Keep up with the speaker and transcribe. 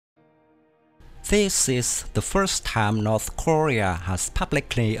This is the first time North Korea has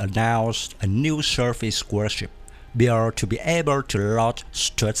publicly announced a new surface warship built to be able to launch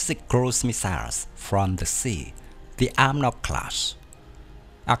strategic cruise missiles from the sea, the Amnok-class.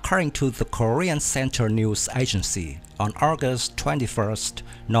 According to the Korean Central News Agency, on August 21st,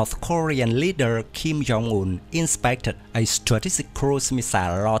 North Korean leader Kim Jong-un inspected a strategic cruise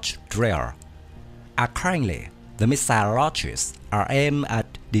missile launch drill. Accordingly, the missile launches are aimed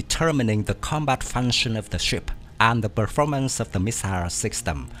at determining the combat function of the ship and the performance of the missile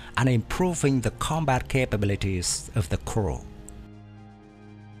system and improving the combat capabilities of the crew.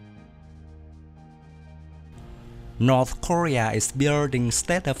 North Korea is building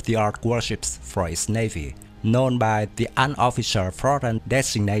state-of-the-art warships for its navy, known by the unofficial foreign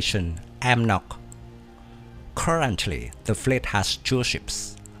designation Amnok. Currently, the fleet has 2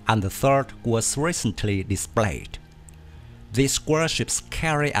 ships, and the third was recently displayed. These warships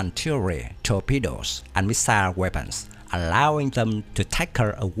carry artillery, torpedoes, and missile weapons, allowing them to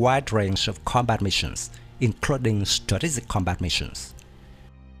tackle a wide range of combat missions, including strategic combat missions.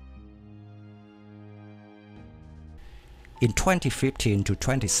 In 2015 to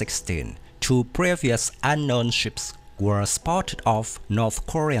 2016, 2 previous unknown ships were spotted off North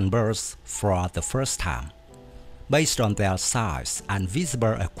Korean berths for the first time. Based on their size and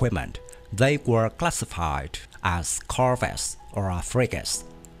visible equipment, they were classified as Corvettes or frigates.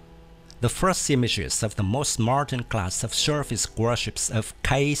 The first images of the most modern class of surface warships of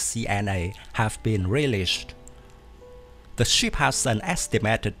KCNA have been released. The ship has an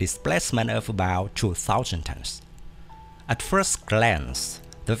estimated displacement of about 2,000 tons. At first glance,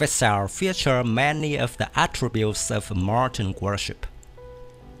 the vessel features many of the attributes of a modern warship.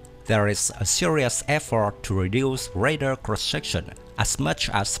 There is a serious effort to reduce radar cross-section as much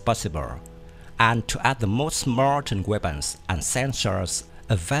as possible, and to add the most modern weapons and sensors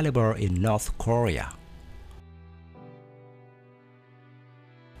available in North Korea.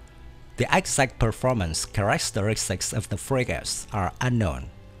 The exact performance characteristics of the frigates are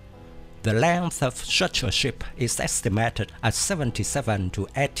unknown. The length of such a ship is estimated at 77 to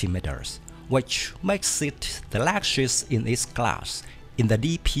 80 meters, which makes it the largest in its class in the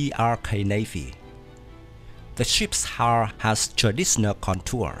DPRK Navy. The ship's hull has traditional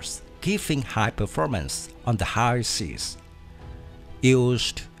contours, giving high performance on the high seas.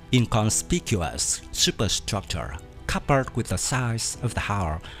 Used inconspicuous superstructure coupled with the size of the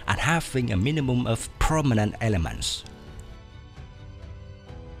hull and having a minimum of prominent elements.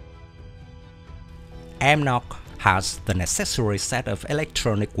 Amnok has the necessary set of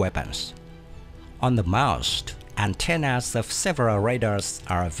electronic weapons. On the mast, antennas of several radars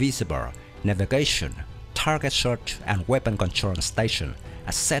are visible, navigation, target search and weapon control station,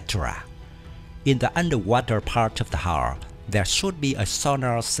 etc. In the underwater part of the hull, there should be a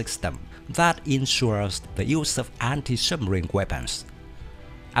sonar system that ensures the use of anti-submarine weapons.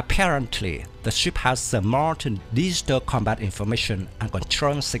 Apparently, the ship has a modern digital combat information and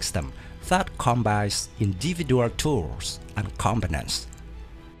control system that combines individual tools and components.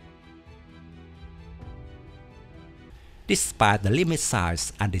 Despite the limited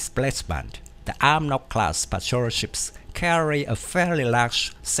size and displacement, the Amnok-class patrol ships carry a fairly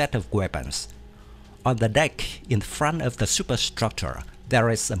large set of weapons. On the deck in front of the superstructure, there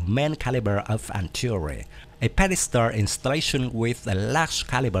is a main caliber of artillery, a pedestal installation with a large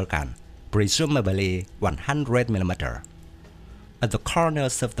caliber gun, presumably 100 mm. At the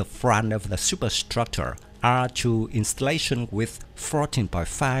corners of the front of the superstructure are 2 installations with 14.5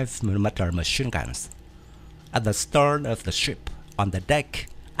 mm machine guns. At the stern of the ship, on the deck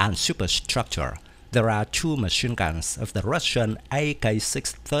and superstructure, there are 2 machine guns of the Russian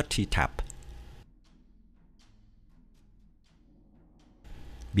AK-630 type.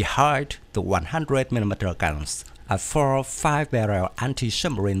 Behind the 100 mm guns are 4 5-barrel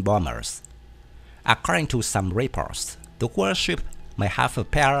anti-submarine bombers. According to some reports, the warship may have a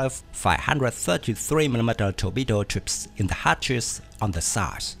pair of 533 mm torpedo tubes in the hatches on the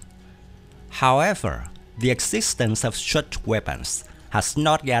sides. However, the existence of such weapons has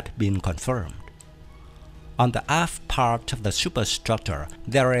not yet been confirmed. On the aft part of the superstructure,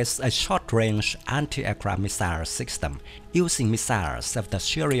 there is a short-range anti-aircraft missile system using missiles of the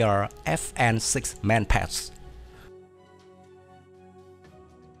serial FN-6 Manpads.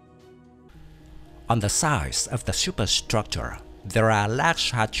 On the sides of the superstructure, there are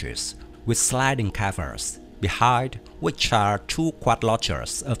large hatches with sliding covers, behind which are 2 quad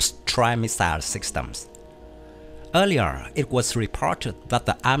launchers of strike missile systems. Earlier, it was reported that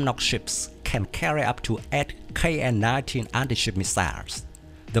the Amnok ships can carry up to 8 KN-19 anti-ship missiles,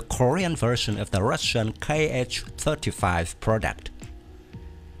 the Korean version of the Russian KH-35 product.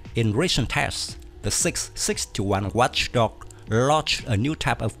 In recent tests, the 661 Watchdog launched a new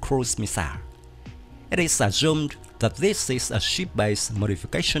type of cruise missile. It is assumed that this is a ship-based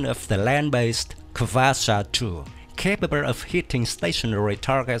modification of the land-based Corvette 2, capable of hitting stationary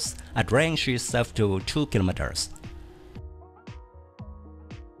targets at ranges up to 2 kilometers.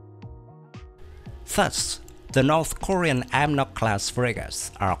 Thus, the North Korean Amnok-class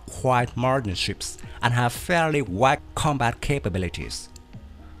frigates are quite modern ships and have fairly wide combat capabilities.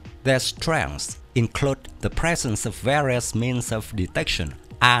 Their strengths include the presence of various means of detection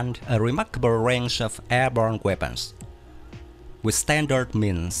and a remarkable range of airborne weapons. With standard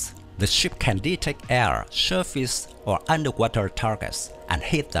means, the ship can detect air, surface, or underwater targets and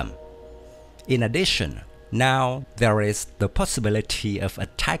hit them. In addition, now there is the possibility of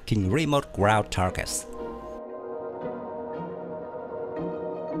attacking remote ground targets.